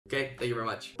Okay, thank you very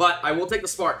much. But I will take the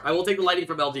spark. I will take the lightning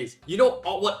from LGs. You know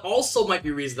what also might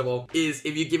be reasonable is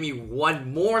if you give me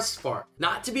one more spark.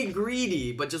 Not to be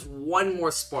greedy, but just one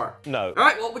more spark. No. All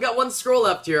right, well, we got one scroll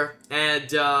left here. And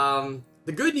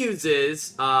the good news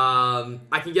is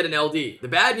I can get an LD. The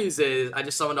bad news is I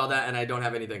just summoned all that and I don't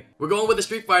have anything. We're going with the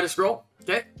Street Fighter scroll.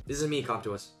 Okay, this is me, comp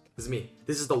to us. This is me.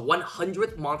 This is the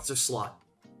 100th monster slot.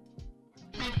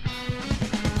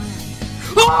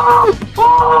 Oh!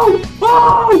 Oh!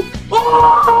 Oh!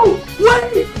 Oh!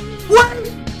 Wait!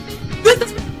 Wait! This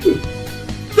is me!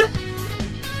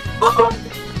 Oh!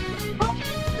 Oh!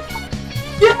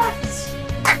 Yes!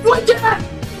 What? Yes!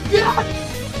 Yes!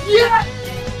 Yes!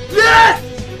 Yes!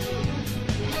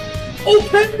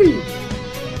 Okay!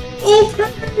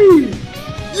 Okay!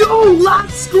 Yo,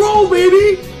 last scroll,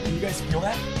 baby! Can you guys feel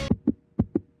that?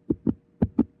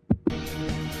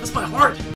 That's my heart!